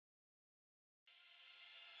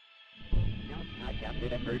The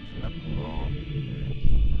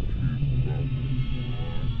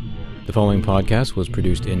following podcast was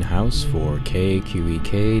produced in-house for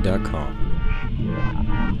KQEK.com.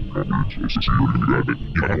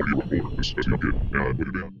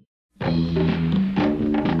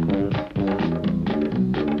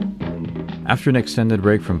 After an extended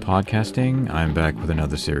break from podcasting, I'm back with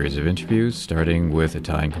another series of interviews, starting with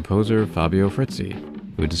Italian composer Fabio Frizzi,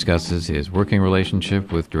 who discusses his working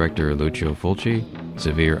relationship with director Lucio Fulci,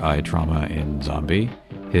 severe eye trauma in Zombi,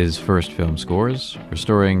 his first film scores,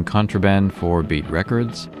 restoring Contraband for Beat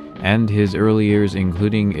Records, and his early years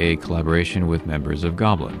including a collaboration with members of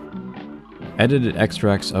Goblin. Edited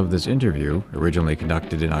extracts of this interview, originally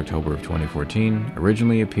conducted in October of 2014,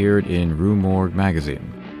 originally appeared in Rue Morgue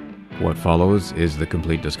magazine. What follows is the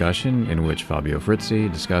complete discussion in which Fabio Frizzi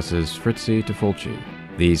discusses Frizzi to Fulci,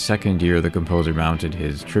 the second year the composer mounted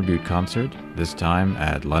his tribute concert, this time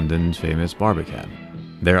at London's famous Barbican.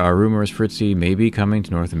 There are rumors Frizzi may be coming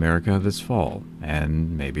to North America this fall,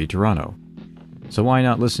 and maybe Toronto. So why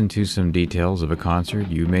not listen to some details of a concert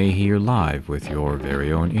you may hear live with your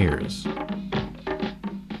very own ears?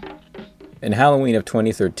 In Halloween of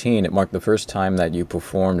 2013, it marked the first time that you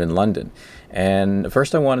performed in London. And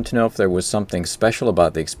first I wanted to know if there was something special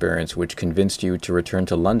about the experience which convinced you to return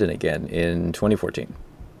to London again in 2014.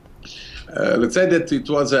 Let's say that it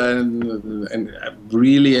was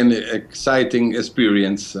really an exciting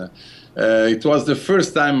experience. It was the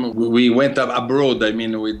first time we went abroad,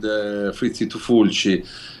 with Frizzi to Fulci.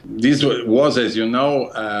 This was, as you know,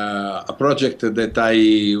 a project that I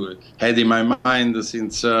had in my mind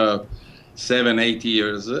since 7-8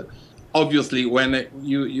 years. Obviously, when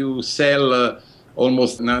you sell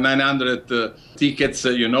almost 900 tickets,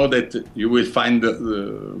 you know that you will find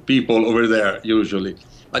people over there usually.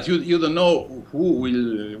 But you don't know who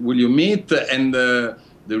will you meet and the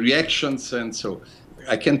reactions and so.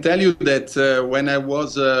 I can tell you that when I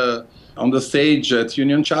was on the stage at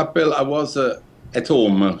Union Chapel, I was at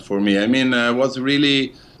home for me. I was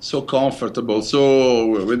really so comfortable.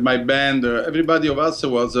 So with my band, everybody of us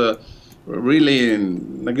was really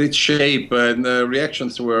in a great shape, and the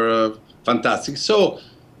reactions were fantastic. So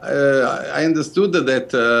I understood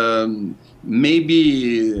that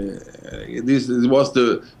maybe this was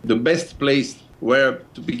the best place where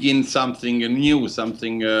to begin something new,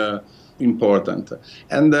 something important.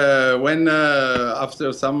 And when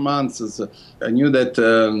after some months I knew that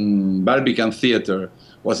Barbican Theatre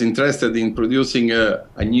was interested in producing a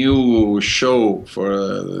new show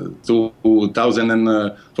for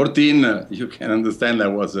 2014, you can understand I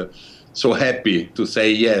was so happy to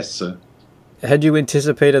say yes. Had you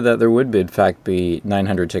anticipated that there would, in fact, be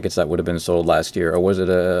 900 tickets that would have been sold last year, or was it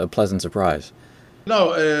a pleasant surprise?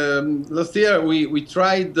 No, last year we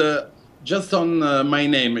tried just on my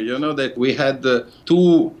name. You know that we had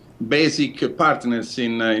two basic partners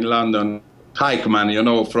in London. Heichman,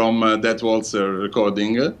 from That Waltzer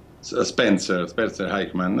recording, Spencer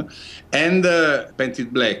Heichman, and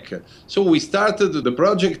Painted Black. So we started the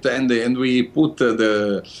project and we put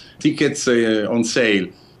the tickets on sale.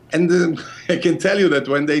 And I can tell you that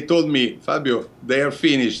when they told me, Fabio, they are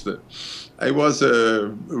finished, I was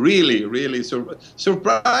really, really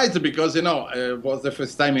surprised because, it was the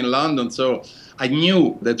first time in London. So I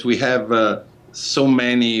knew that we have so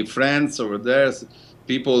many friends over there,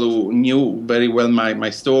 people who knew very well my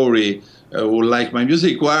story, who like my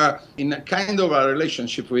music, were in a kind of a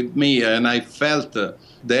relationship with me, and I felt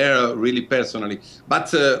there really personally.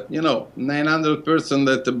 But, 900 person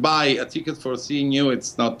that buy a ticket for seeing you,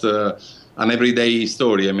 it's not an everyday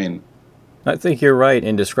story, I think you're right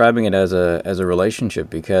in describing it as a relationship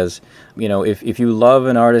because, if you love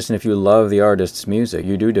an artist and if you love the artist's music,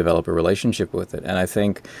 you do develop a relationship with it. And I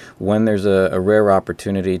think when there's a rare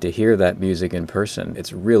opportunity to hear that music in person,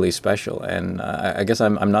 it's really special. And I guess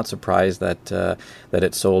I'm not surprised that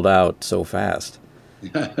it sold out so fast.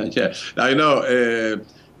 Yeah, I know.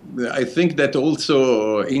 I think that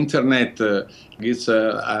also internet gives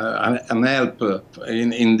an help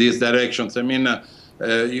in these directions.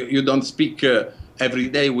 You don't speak every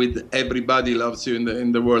day with everybody loves you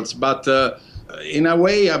in the world, but in a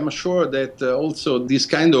way, I'm sure that also this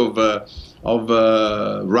kind of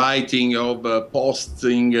writing, of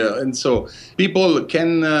posting, and so people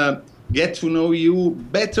can get to know you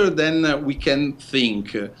better than we can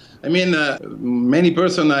think. Many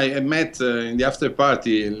persons I met in the after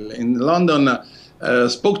party in London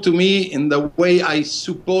spoke to me in the way I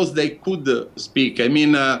suppose they could speak.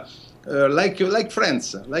 Like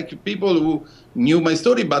friends, like people who knew my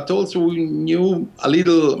story, but also knew a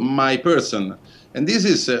little my person. And this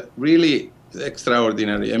is really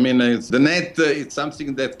extraordinary. It's the net, it's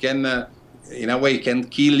something that can in a way can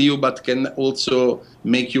kill you, but can also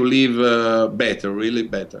make you live better, really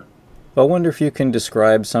better. Well, I wonder if you can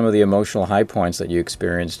describe some of the emotional high points that you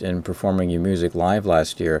experienced in performing your music live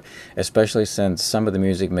last year, especially since some of the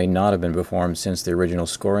music may not have been performed since the original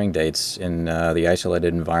scoring dates in the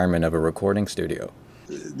isolated environment of a recording studio.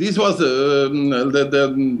 This was the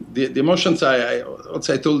emotions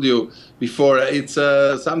I told you before. It's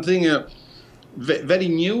something very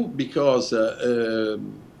new, because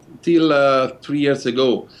till 3 years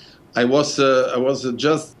ago, I was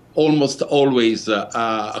just almost always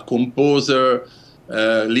a composer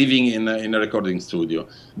living in a recording studio.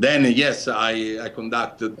 Then, yes, I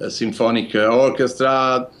conducted a symphonic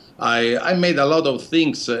orchestra. I made a lot of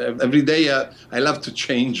things. Every day I love to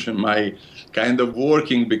change my kind of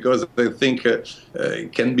working, because I think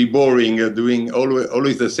it can be boring doing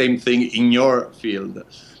always the same thing in your field.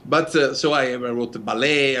 But so I wrote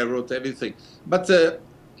ballet, I wrote everything. But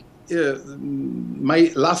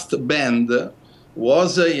my last band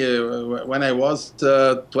was when I was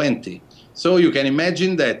 20. So you can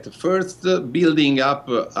imagine that first building up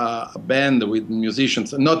a band with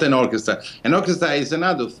musicians, not an orchestra. An orchestra is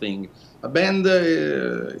another thing. A band,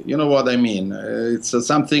 you know what I mean. It's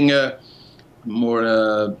something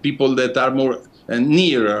more people that are more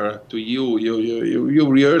nearer to you. You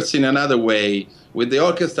rehearse in another way. With the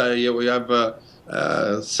orchestra, we have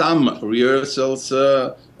some rehearsals,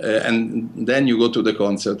 and then you go to the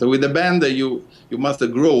concert. With the band, you must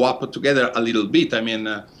grow up together a little bit. I mean,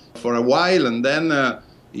 for a while, and then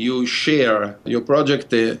you share your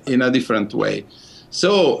project in a different way.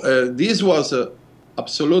 So this was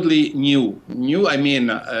absolutely new. New, I mean,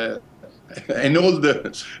 an old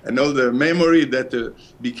memory that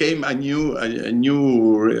became a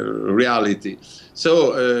new reality.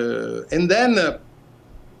 So and then,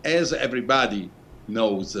 as everybody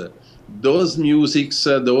knows, those musics,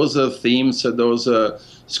 those themes, those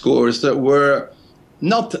scores were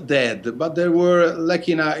not dead, but they were like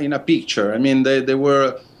in a picture. I mean, they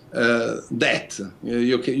were dead.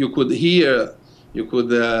 You could hear, you could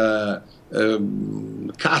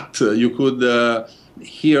cut, you could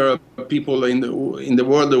hear people in the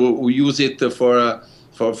world who use it for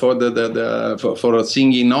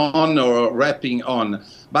singing on or rapping on.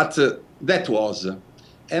 But that was.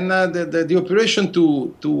 And the operation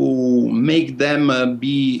to make them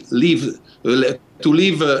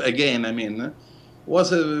live again, I mean,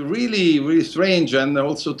 was really, really strange, and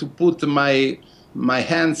also to put my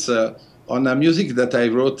hands on a music that I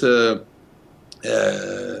wrote.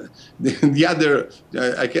 The other,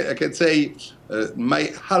 I can say,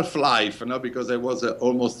 my half life, because I was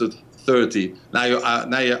almost 30. Now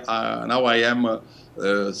I am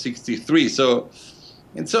 63. So.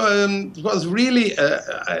 And so it was really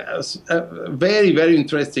a very, very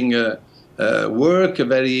interesting work,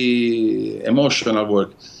 very emotional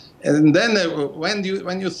work. And then when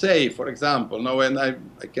you say, for example, when I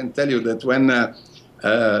can tell you that when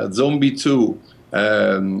Zombi 2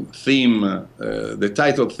 theme, the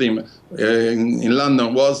title theme in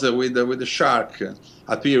London was with the shark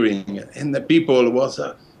appearing, and the people was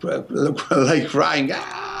like crying,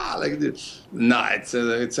 like this. No, it's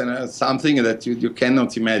something that you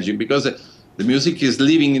cannot imagine, because the music is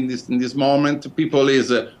living in this moment. People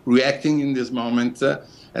is reacting in this moment,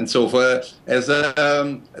 and so as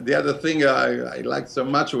the other thing I like so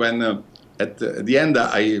much, when at the end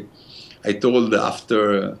I told,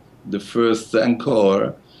 after the first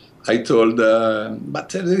encore, I told, but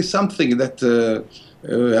there is something that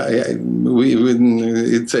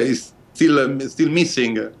it's still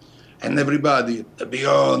missing. And everybody, the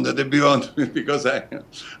beyond, because I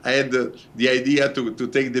had the idea to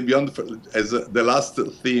take the beyond as the last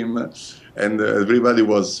theme, and everybody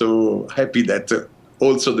was so happy that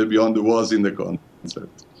also the beyond was in the concert.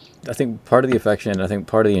 I think part of the affection, I think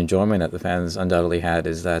part of the enjoyment that the fans undoubtedly had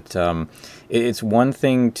is that it's one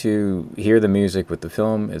thing to hear the music with the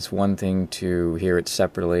film, it's one thing to hear it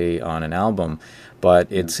separately on an album, but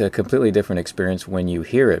it's a completely different experience when you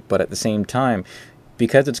hear it. But at the same time,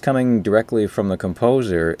 because it's coming directly from the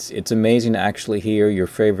composer, it's amazing to actually hear your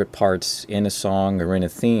favorite parts in a song or in a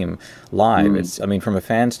theme live. I mean, from a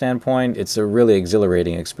fan standpoint, it's a really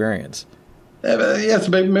exhilarating experience. Yes,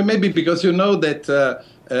 maybe because you know that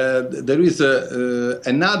there is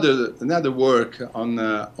another work on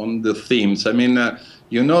the themes. I mean,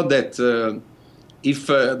 you know that if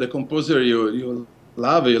the composer you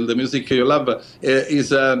love, the music you love,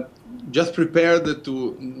 is just prepared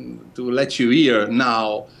to let you hear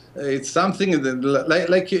now. It's something that,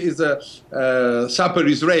 like is supper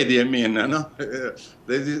is ready. I mean, no?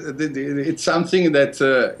 It's something that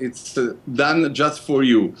it's done just for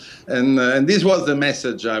you, and this was the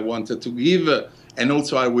message I wanted to give, and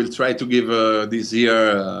also I will try to give this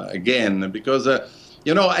year again, because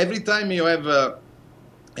every time you have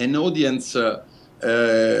an audience,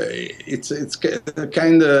 it's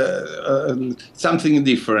kind of something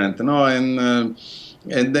different,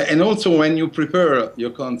 and also when you prepare your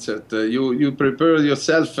concert, you prepare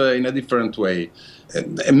yourself in a different way.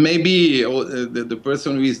 And maybe the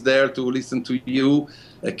person who is there to listen to you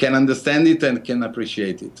can understand it and can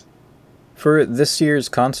appreciate it. For this year's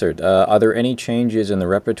concert, are there any changes in the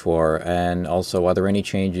repertoire, and also are there any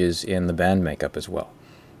changes in the band makeup as well?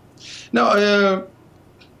 No,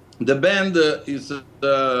 the band is,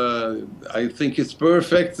 I think it's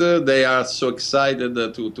perfect. They are so excited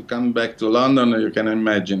to come back to London, you can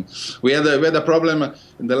imagine. We had a problem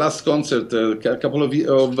in the last concert a couple of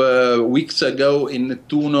weeks ago in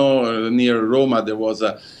Nettuno, near Roma. There was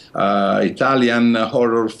a Italian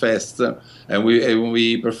horror fest, and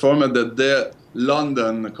we performed the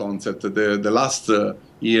London concert, the last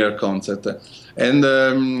year concert. And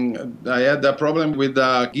I had a problem with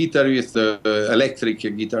a guitarist, electric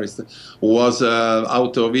guitarist, who was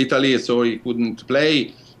out of Italy, so he couldn't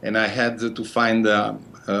play, and I had to find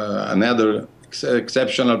another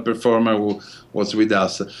exceptional performer who was with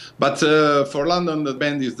us. But for London, the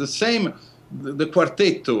band is the same. The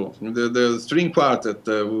quartetto, the string quartet,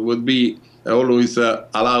 would be always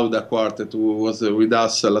allowed a quartet who was with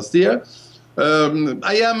us last year.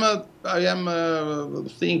 I am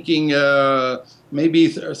thinking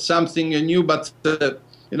maybe something new, but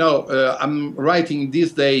I'm writing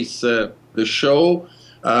these days the show.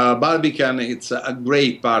 Barbican, it's a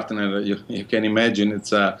great partner. You can imagine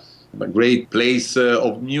it's a great place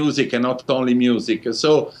of music, and not only music.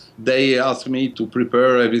 So they asked me to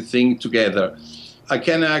prepare everything together. I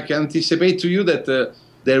can anticipate to you that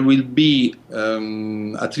there will be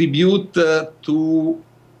a tribute to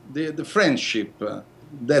the friendship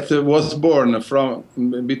that was born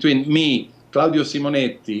between me, Claudio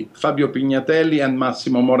Simonetti, Fabio Pignatelli, and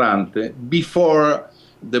Massimo Morante before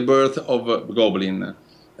the birth of Goblin.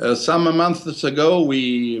 Some months ago,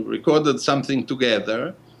 we recorded something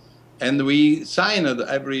together, and we signed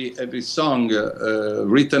every song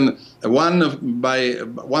written one by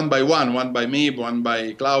one by me, one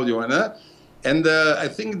by Claudio, and I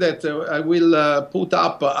think that I will put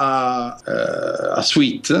up a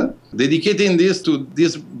suite dedicating this to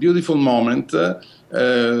this beautiful moment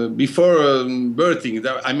before birthing.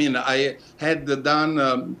 I mean, I had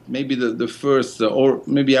done maybe the first, or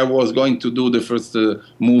maybe I was going to do the first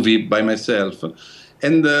movie by myself,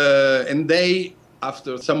 and they,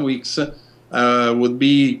 after some weeks, would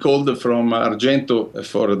be called from Argento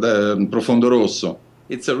for the Profondo Rosso.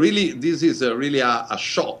 This is really a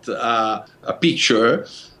shot, a picture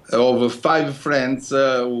of 5 friends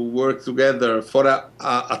who worked together for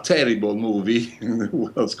a terrible movie. It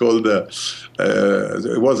was called,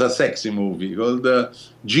 it was a sexy movie called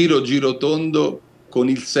Giro, girotondo, con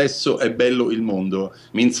il sesso è bello il mondo.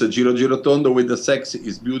 Means Giro, girotondo, with the sex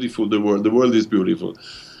is beautiful, the world is beautiful.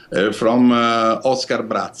 From Oscar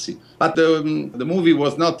Brazzi. But the movie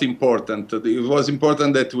was not important. It was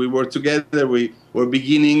important that we were together, we were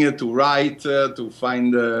beginning to write, to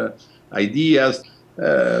find ideas,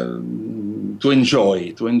 to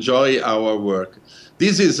enjoy our work.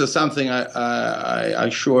 This is something I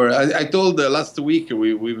told last week,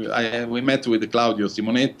 we met with Claudio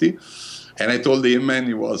Simonetti, and I told him, and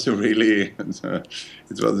he was really,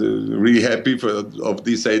 really happy of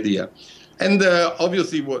this idea. And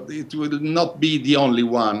obviously, it will not be the only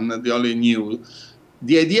one, the only new.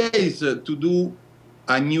 The idea is to do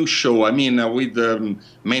a new show. I mean, with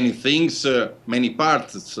many things, many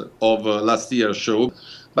parts of last year's show.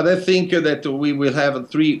 But I think that we will have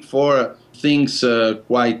 3-4 things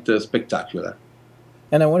quite spectacular.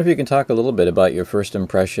 And I wonder if you can talk a little bit about your first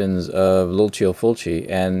impressions of Lucio Fulci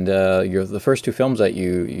and the first 2 films that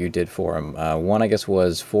you did for him. One, I guess,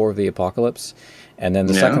 was For the Apocalypse. And then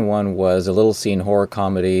the second one was a little scene horror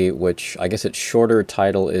comedy, which I guess its shorter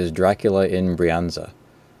title is Dracula in Brianza.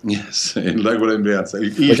 Yes, Dracula in Brianza.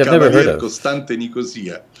 Which I've never heard of. Costante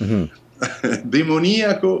Nicosia.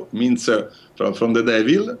 Demoniaco means from the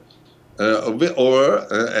devil, or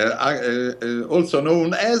also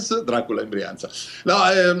known as Dracula in Brianza.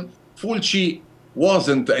 Now, Fulci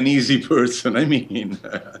wasn't an easy person. I mean,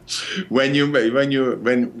 when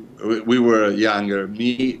we were younger,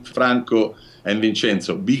 me, Franco, and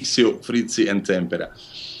Vincenzo, Bixio, Frizzi, and Tempera.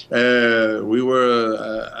 We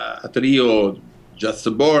were a trio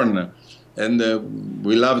just born, and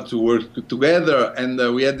we love to work together, and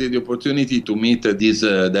we had the opportunity to meet this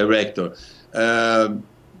director.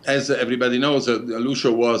 As everybody knows,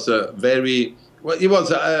 Lucio was very, well, he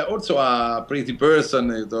was also a pretty person.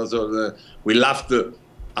 It was, we laughed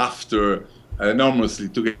after enormously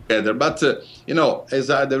together, but as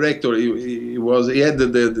a director, he had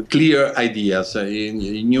the clear ideas.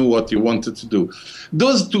 He knew what he wanted to do.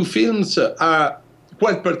 Those two films are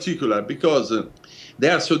quite particular because they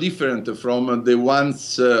are so different from the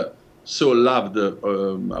ones so loved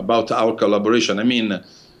about our collaboration. I mean,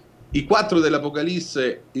 I Quattro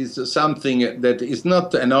dell'Apocalisse is something that is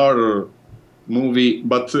not an horror movie,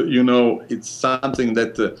 but it's something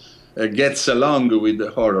that gets along with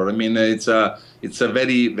the horror. I mean, it's a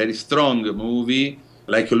very, very strong movie,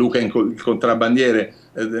 like Luca and il Contrabandiere.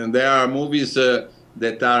 There are movies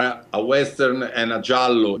that are a Western and a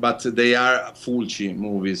Giallo, but they are Fulci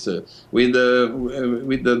movies with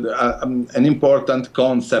an important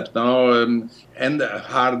concept, and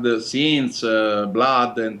hard scenes,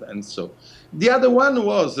 blood, and so. The other one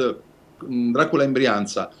was Dracula in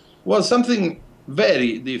Brianza, was something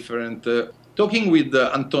very different. Talking with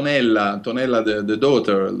Antonella, the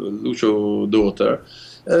daughter, Lucio's daughter,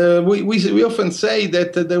 we often say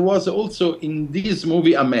that there was also in this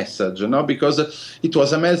movie a message, because it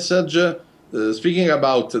was a message speaking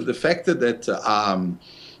about the fact that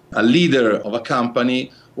a leader of a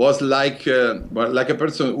company was like a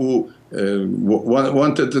person who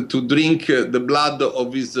wanted to drink the blood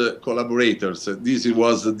of his collaborators. This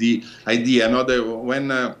was the idea,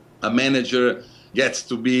 when a manager gets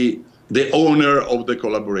to be the owner of the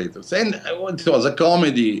collaborators. And it was a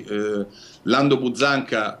comedy. Lando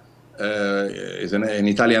Buzzanca is an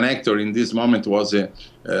Italian actor in this moment, was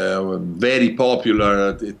very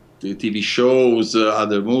popular, TV shows,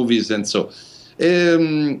 other movies, and so.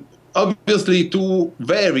 Obviously, two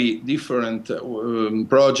very different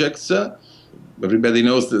projects. Everybody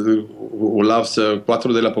knows who loves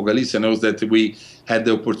Quattro dell'Apocalisse knows that we had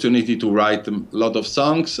the opportunity to write a lot of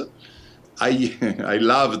songs. I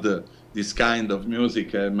loved this kind of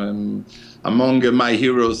music. Among my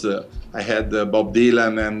heroes, I had Bob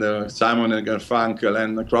Dylan and Simon and Garfunkel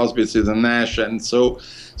and Crosby, Stills and Nash, and so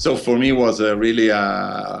for me was really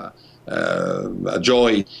a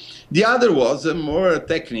joy. The other was more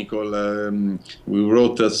technical. We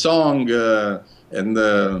wrote a song, and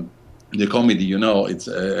the comedy, it's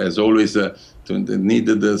as always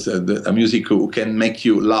needed a music who can make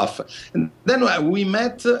you laugh. And then we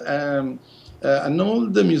met an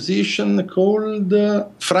old musician called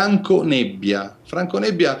Franco Nebbia. Franco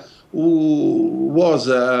Nebbia, who was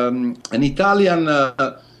an Italian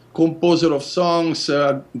composer of songs,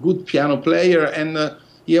 a good piano player, and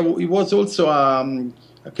he was also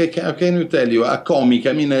how can you tell you, a comic.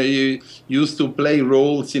 I mean, he used to play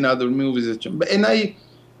roles in other movies, and I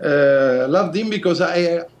loved him because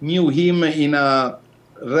I knew him in a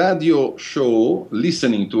radio show,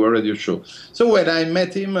 listening to a radio show. So when I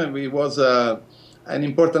met him, he was an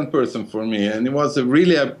important person for me, and he was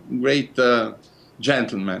really a great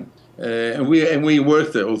gentleman. And we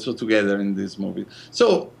worked also together in this movie.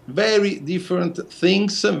 So very different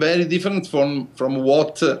things, very different from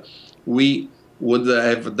what we would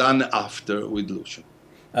have done after with Lucio.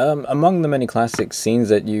 Among the many classic scenes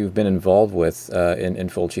that you've been involved with in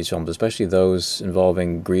Fulci's films, especially those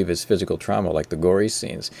involving grievous physical trauma, like the gory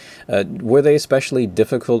scenes, were they especially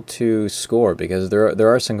difficult to score? Because there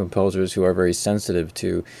are some composers who are very sensitive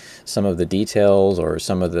to some of the details or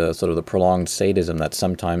some of the sort of the prolonged sadism that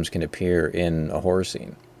sometimes can appear in a horror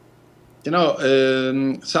scene.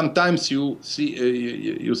 Sometimes you see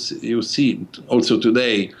also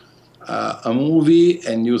today a movie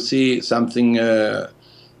and you see something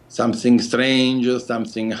strange,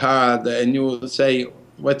 something hard, and you say,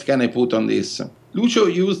 what can I put on this? Lucio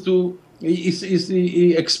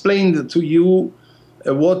he explained to you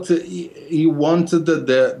what he wanted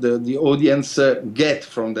the audience get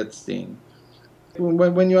from that scene.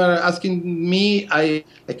 When you are asking me, I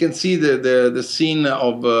can see the scene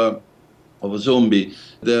of Zombi,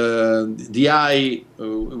 the eye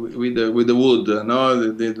with the wood,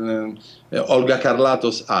 Olga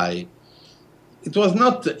Carlato's eye. It was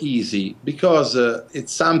not easy because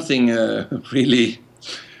it's something really,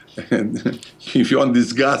 if you want,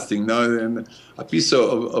 disgusting. And a piece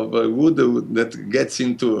of wood that gets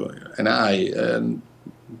into an eye. And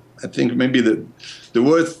I think maybe the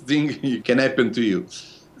worst thing can happen to you.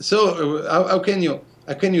 So how can you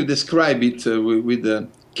describe it with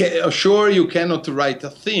sure, you cannot write a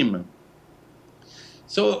theme.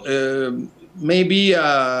 So maybe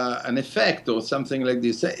an effect or something like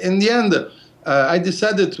this. In the end, I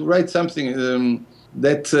decided to write something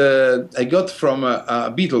that I got from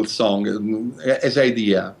a Beatles song as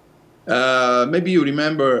idea. Maybe you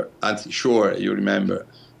remember, sure you remember,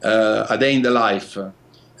 A Day in the Life. A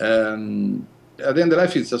Day in the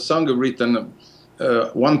Life is a song written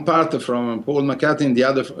one part from Paul McCartney, the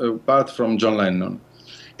other part from John Lennon.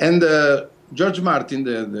 And George Martin,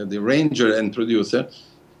 the arranger and producer,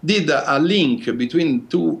 did a link between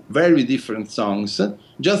two very different songs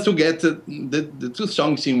just to get the two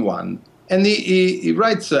songs in one. And he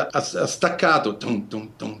writes a staccato tum,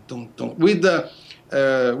 tum, tum, tum, tum, with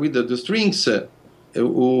the strings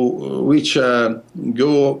which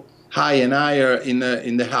go high and higher in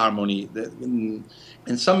the harmony, and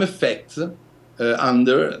some effects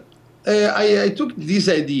under. I took this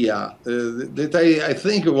idea that I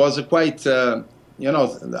think was quite, a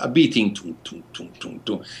beating,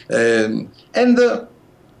 and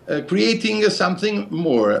creating something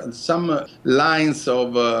more, some lines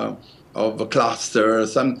of cluster.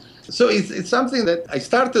 So it's something that I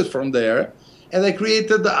started from there, and I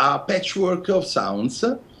created a patchwork of sounds,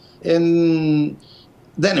 and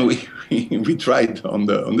then we tried on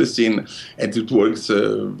the scene, and it worked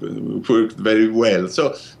very well.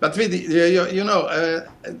 So, but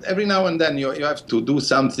every now and then you have to do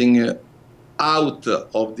something out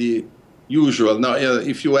of the usual. Now,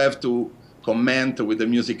 if you have to comment with the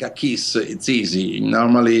music a kiss, it's easy.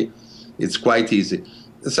 Normally, it's quite easy.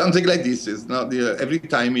 Something like this is not every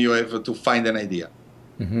time you have to find an idea.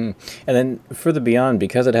 Mm-hmm. And then further beyond,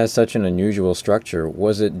 because it has such an unusual structure,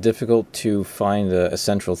 was it difficult to find a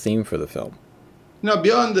central theme for the film? No,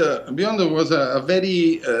 Beyond was a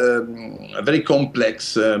very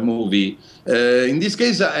complex movie. In this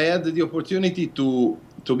case, I had the opportunity to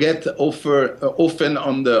get often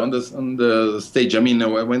on the stage. I mean,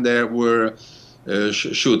 when they were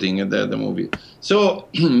shooting the movie. So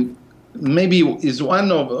maybe it's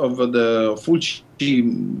one of the Fulci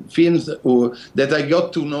films that I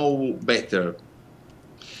got to know better,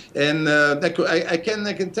 and I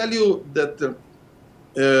can tell you that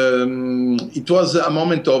it was a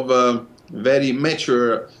moment of very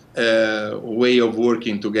mature way of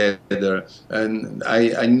working together, and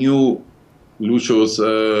I knew Lucio's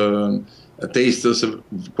tastes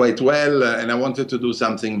quite well, and I wanted to do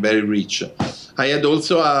something very rich. I had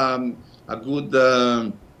also a good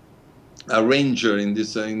arranger in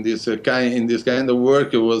this kind of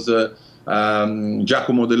work. It was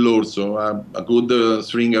Giacomo Dell'Orso, a good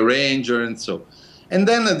string arranger, and so. And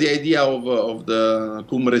then the idea of the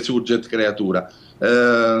cum resurget creatura.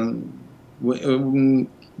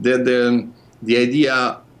 The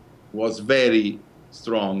idea was very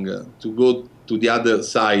strong to go to the other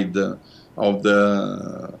side of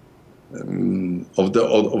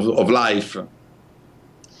life,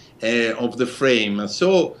 of the frame.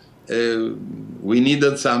 So we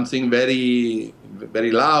needed something very,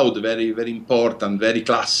 very loud, very, very important, very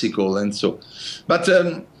classical, and so. But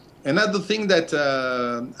another thing that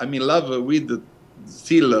I'm in love with,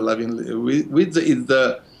 still loving with, is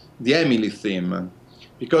the Emily theme,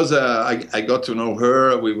 because I got to know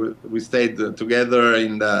her. We stayed together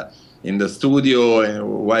in the studio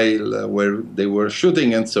while where they were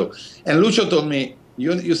shooting, and so. And Lucio told me,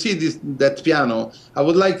 you see that piano? I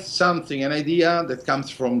would like an idea that comes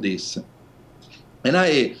from this. And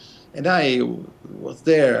I was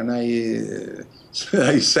there, and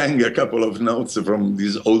I sang a couple of notes from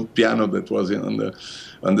this old piano that was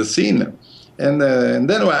on the scene. And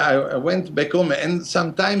then I went back home, and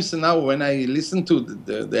sometimes now when I listen to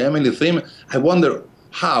the Emily theme, I wonder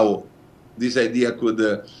how this idea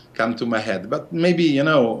could come to my head. But maybe,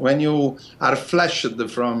 when you are flashed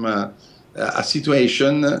from a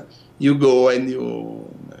situation, you go and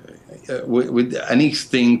with an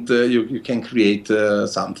instinct, you can create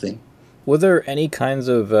something. Were there any kinds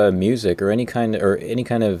of music, or any kind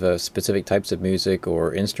of specific types of music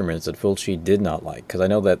or instruments that Fulci did not like? Because I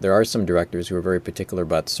know that there are some directors who are very particular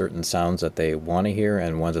about certain sounds that they want to hear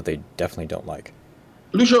and ones that they definitely don't like.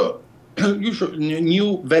 Lucio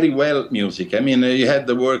knew very well music. I mean, he had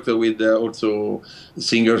worked with also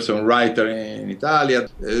singer-songwriter in Italy.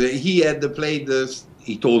 He had played,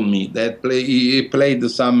 he told me, that he played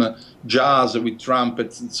some jazz with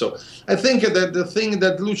trumpets. And so I think that the thing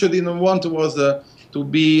that Lucio didn't want was to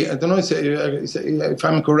be, I don't know if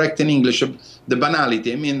I'm correct in English, the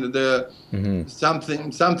banality. I mean,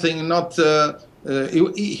 something not,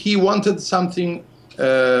 he wanted something,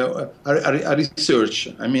 a research.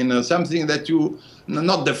 I mean, something that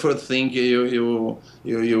not the first thing you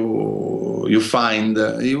find.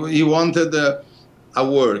 He wanted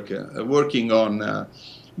working on.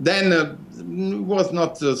 Then it was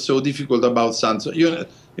not so difficult about sound. So,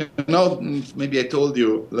 You know, maybe I told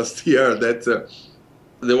you last year that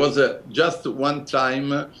there was just one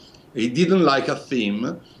time he didn't like a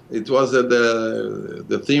theme. It was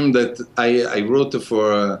the theme that I wrote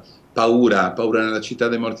for Paura nella città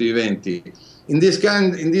dei morti viventi. In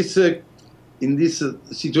this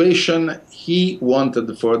situation, he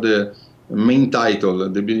wanted for the main title,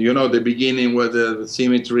 the beginning with the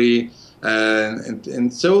symmetry,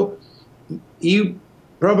 and so he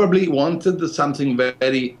probably wanted something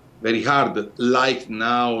very, very hard, like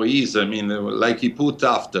now is. I mean, like he put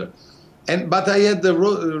after. But I had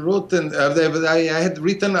I had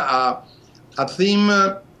written a theme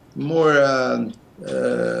more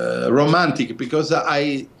romantic, because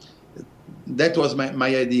that was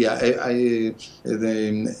my idea.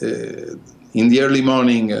 In the early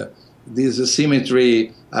morning, this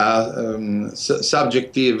symmetry,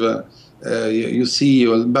 subjective, you see,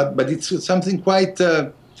 but it's something quite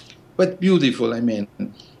beautiful. I mean,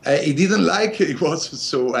 he didn't like. He was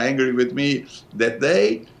so angry with me that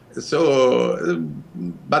day. So,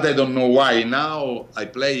 but I don't know why. Now I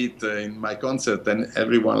play it in my concert, and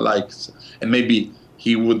everyone likes. And maybe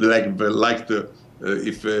he would like to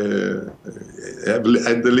if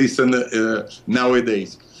had listen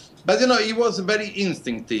nowadays. But it was very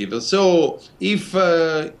instinctive. So if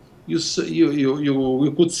you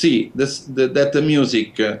could see that the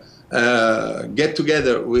music get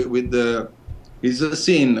together with his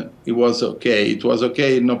scene, it was okay. It was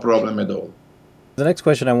okay, no problem at all. The next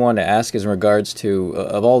question I wanted to ask is in regards to,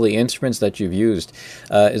 of all the instruments that you've used,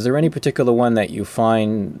 is there any particular one that you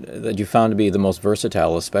found to be the most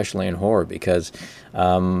versatile, especially in horror? Because,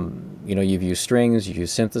 you've used strings, you've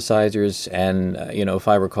used synthesizers, and, if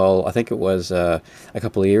I recall, I think it was a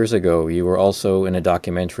couple of years ago, you were also in a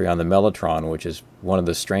documentary on the mellotron, which is one of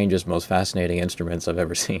the strangest, most fascinating instruments I've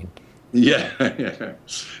ever seen. Yeah, yeah.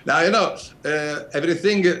 Now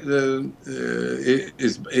everything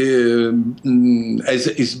is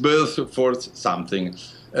birth for something.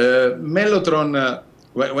 Mellotron.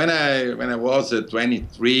 When I was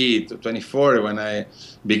 23 to 24, when I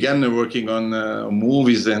began working on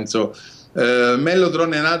movies, and so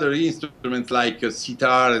mellotron and other instruments like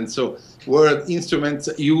sitar and so were instruments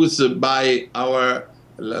used by our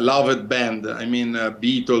loved band. I mean,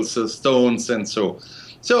 Beatles, Stones, and so.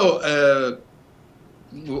 So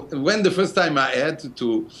when the first time I had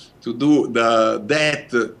to do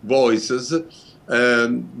that voices,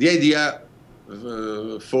 the idea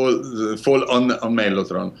fall on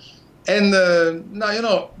mellotron, and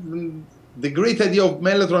now the great idea of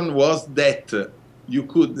mellotron was that you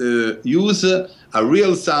could use a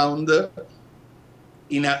real sound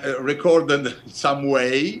in recorded some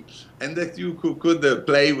way, and that you could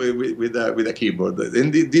play with a keyboard.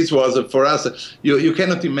 And this was for us. You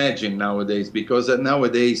cannot imagine nowadays, because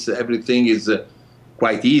nowadays everything is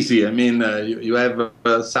quite easy. I mean, you have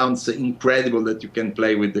sounds incredible that you can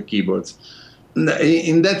play with the keyboards.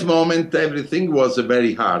 In that moment, everything was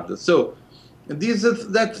very hard. So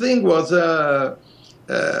that thing was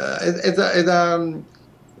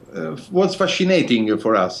fascinating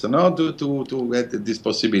for us, to get this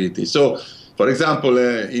possibility. So, for example,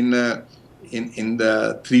 in the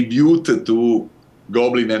tribute to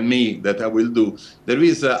Goblin and Me that I will do, there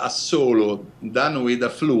is a solo done with a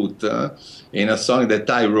flute in a song that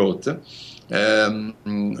I wrote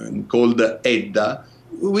called Edda,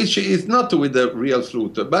 which is not with the real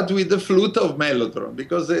flute, but with the flute of mellotron,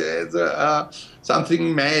 because it's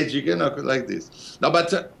something magic, like this. No,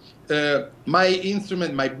 but my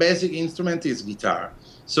instrument, my basic instrument, is guitar.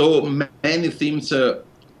 So many themes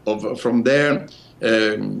from there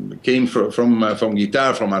came from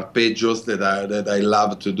guitar, from arpeggios that I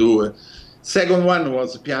love to do. Second one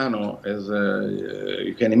was piano, as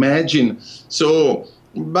you can imagine. So,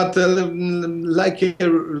 but there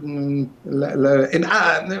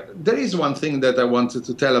is one thing that I wanted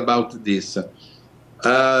to tell about this.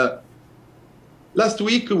 Last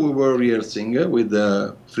week we were rehearsing with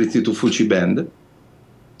the Frizzi to Fulci band,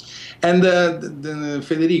 and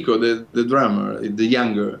Federico, the drummer, the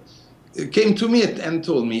younger, came to me and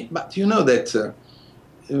told me, but you know that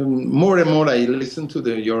more and more I listen to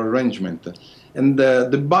your arrangement, and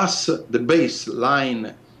the bass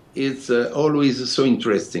line is always so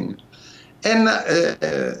interesting. And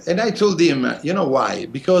I told him, you know why?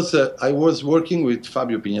 Because I was working with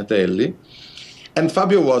Fabio Pignatelli, and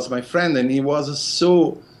Fabio was my friend, and he was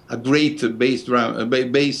a great bass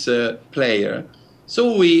player.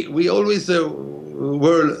 So we always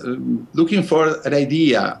were looking for an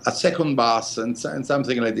idea, a second bass, and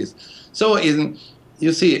something like this. So you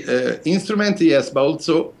see, instrument, yes, but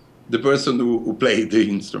also the person who played the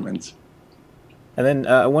instruments. And then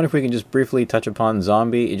I wonder if we can just briefly touch upon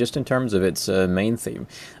Zombie, just in terms of its main theme,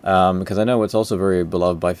 because I know it's also very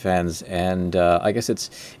beloved by fans, and I guess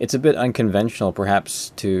it's a bit unconventional,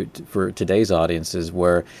 perhaps, for today's audiences,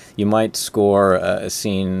 where you might score a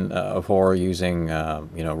scene of horror using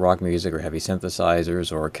rock music or heavy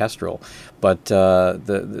synthesizers or orchestral, but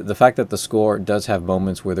the fact that the score does have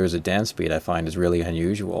moments where there's a dance beat, I find, is really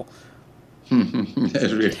unusual.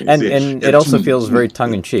 And it also feels very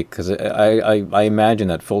tongue-in-cheek, because I imagine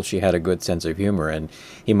that Fulci had a good sense of humor, and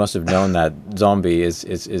he must have known that Zombie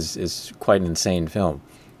is quite an insane film.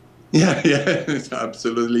 Yeah,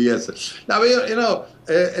 absolutely, yes. Now,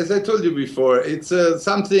 as I told you before, it's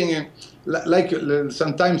something like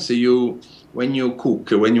sometimes when you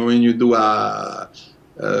cook, when you do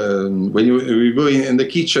when you go in the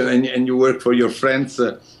kitchen and you work for your friends,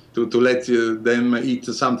 to let them eat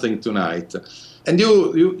something tonight. And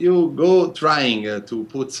you go trying to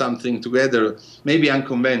put something together, maybe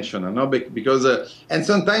unconventional, no? Because and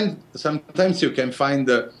sometimes you can find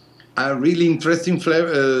a really interesting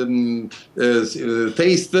flavor,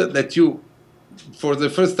 taste that you, for the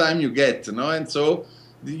first time, you get, no? And so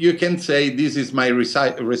you can say, this is my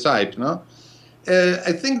recipe, no?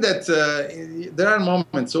 I think that there are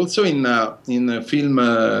moments also in film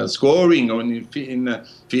scoring or in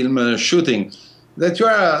film shooting that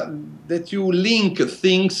you link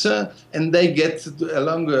things and they get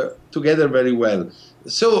along together very well.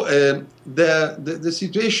 So the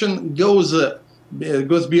situation goes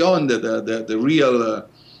beyond the real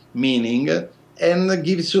meaning and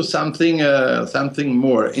gives you something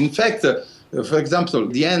more. In fact, for example,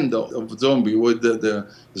 the end of Zombie, with the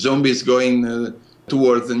zombies going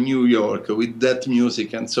towards New York with that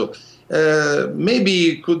music, and so maybe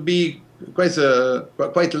it could be quite a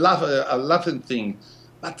laughing thing,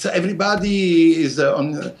 but everybody is sit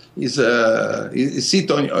on his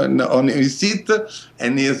seat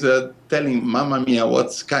and is telling, "Mamma mia,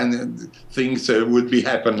 what kind of things would be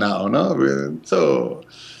happen now?" No, so.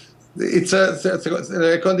 It's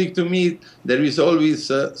according to me, there is always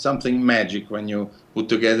something magic when you put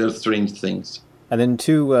together strange things. And then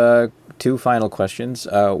two final questions.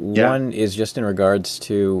 One is just in regards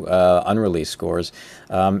to unreleased scores.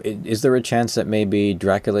 Is there a chance that maybe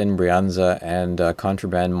Dracula in Brianza and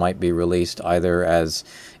Contraband might be released either as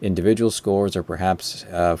individual scores or perhaps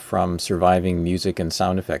from surviving music and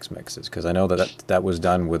sound effects mixes? Because I know that was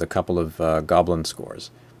done with a couple of Goblin scores.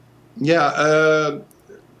 Yeah.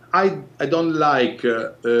 I don't like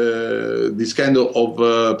this kind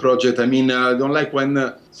of project. I mean, I don't like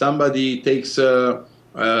when somebody takes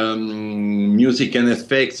music and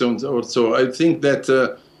effects also. I think that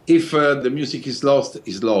if the music is lost,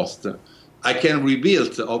 is lost. I can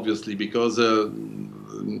rebuild, obviously, because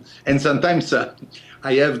and sometimes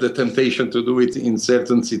I have the temptation to do it in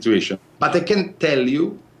certain situations. But I can tell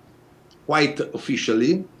you quite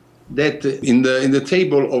officially that in the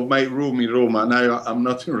table of my room in Roma, now I'm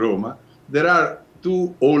not in Roma, there are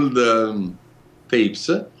two old tapes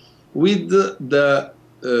with the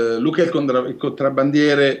Luca il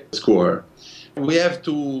Contrabandiere score. We have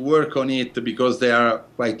to work on it because they are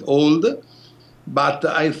quite old, but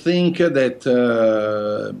I think that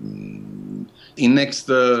in next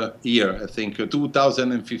year, I think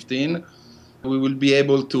 2015, we will be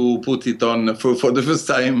able to put it on for the first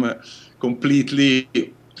time completely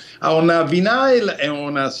on a vinyl and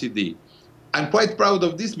on a CD. I'm quite proud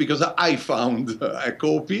of this because I found a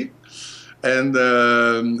copy, and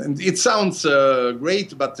it sounds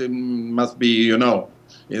great, but it must be,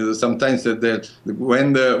 sometimes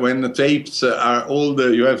when the tapes are old,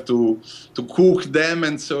 you have to cook them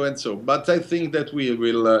and so and so. But I think that we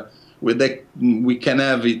will we can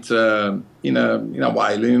have it in a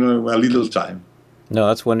while, a little time. No,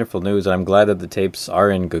 that's wonderful news. I'm glad that the tapes are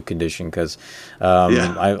in good condition, because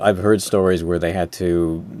I've heard stories where they had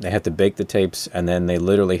to bake the tapes, and then they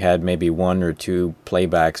literally had maybe one or two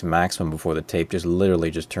playbacks maximum before the tape just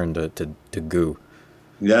turned to goo.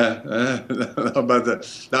 Yeah, but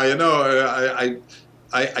now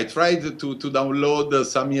I tried to download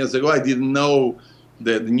some years ago. I didn't know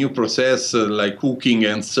the new process like cooking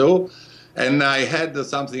and so. And I had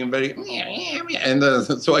something very, and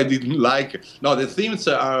so I didn't like it. No, the themes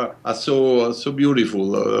are so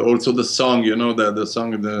beautiful. Also the song, the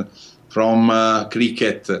song from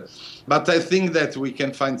Cricket. But I think that we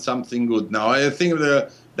can find something good now. I think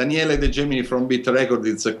Daniele De Gemini from Beat Record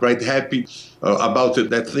is quite happy about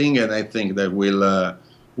that thing, and I think that will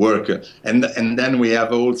work. And then we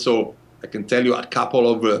have also, I can tell you, a couple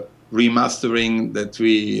of remastering that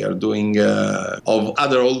we are doing of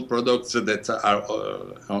other old products that are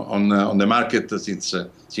on the market since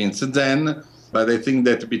then. But I think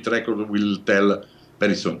that beat record will tell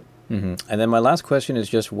very soon. Mm-hmm. And then my last question is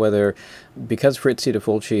just whether, because Frizzi de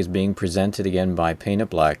Fulci is being presented again by Paint It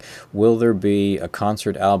Black, will there be a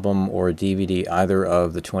concert album or a DVD either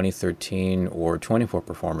of the 2013 or 24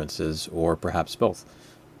 performances, or perhaps both?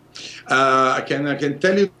 I can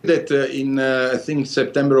tell you that in I think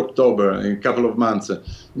September, October, in a couple of months,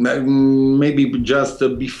 maybe just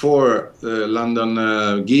before the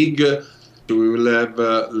London gig, we will have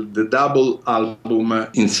the double album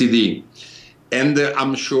in CD. And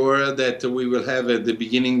I'm sure that we will have at the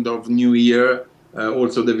beginning of New Year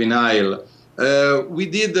also the vinyl. We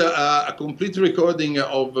did a complete recording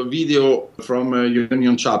of a video from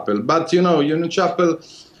Union Chapel. But, Union Chapel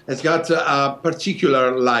has got a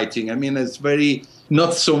particular lighting. I mean, it's very,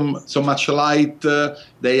 not so much light.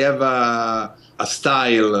 They have a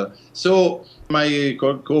style. So my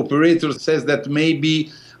cooperator says that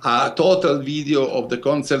maybe a total video of the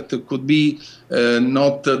concert could be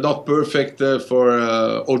not perfect for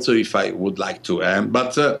also if I would like to.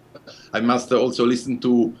 But I must also listen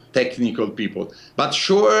to technical people. But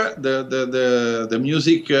sure, the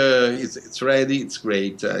music it's ready. It's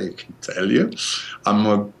great. I can tell you,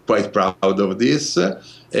 I'm quite proud of this,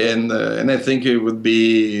 and I think it would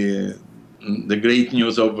be the great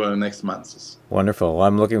news of next months. Wonderful.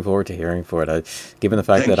 I'm looking forward to hearing for it. Given the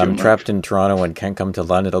fact that I'm trapped in Toronto and can't come to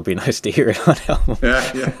London, it'll be nice to hear it on album.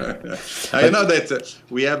 Yeah. I know that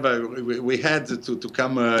we had to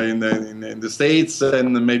come in the States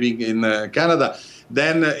and maybe in Canada,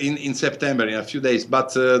 then in September, in a few days.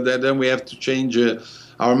 But then we have to change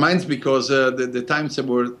our minds because the times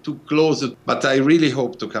were too close. But I really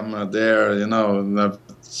hope to come there.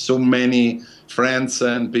 So many friends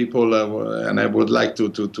and people, and I would like to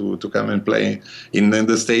come and play in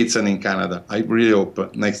the States and in Canada. I really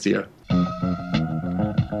hope next year.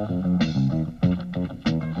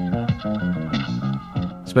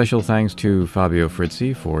 Special thanks to Fabio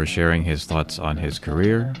Frizzi for sharing his thoughts on his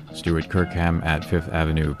career, Stuart Kirkham at Fifth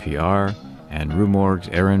Avenue PR, and Rue Morgue's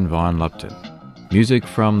Aaron Von Lupton. Music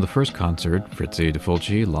from the first concert, Frizzi de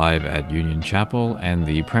Fulci, live at Union Chapel, and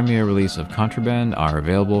the premiere release of Contraband are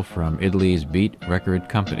available from Italy's Beat Record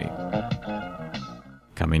Company.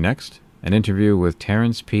 Coming next, an interview with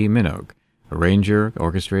Terence P. Minogue, arranger,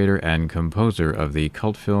 orchestrator, and composer of the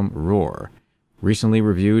cult film Roar, recently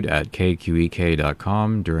reviewed at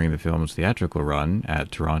KQEK.com during the film's theatrical run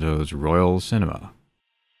at Toronto's Royal Cinema.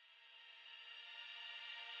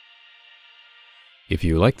 If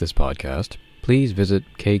you like this podcast, please visit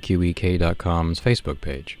KQEK.com's Facebook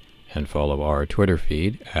page and follow our Twitter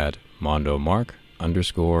feed at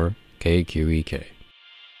mondomark_KQEK.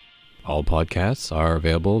 All podcasts are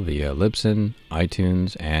available via Libsyn,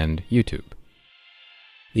 iTunes, and YouTube.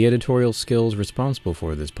 The editorial skills responsible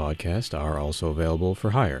for this podcast are also available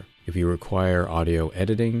for hire. If you require audio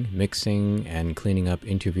editing, mixing, and cleaning up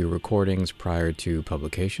interview recordings prior to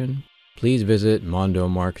publication, please visit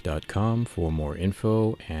mondomark.com for more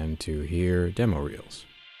info and to hear demo reels.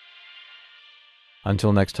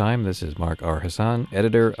 Until next time, this is Mark R. Hassan,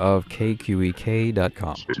 editor of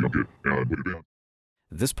KQEK.com.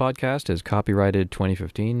 This podcast is copyrighted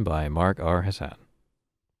 2015 by Mark R. Hassan.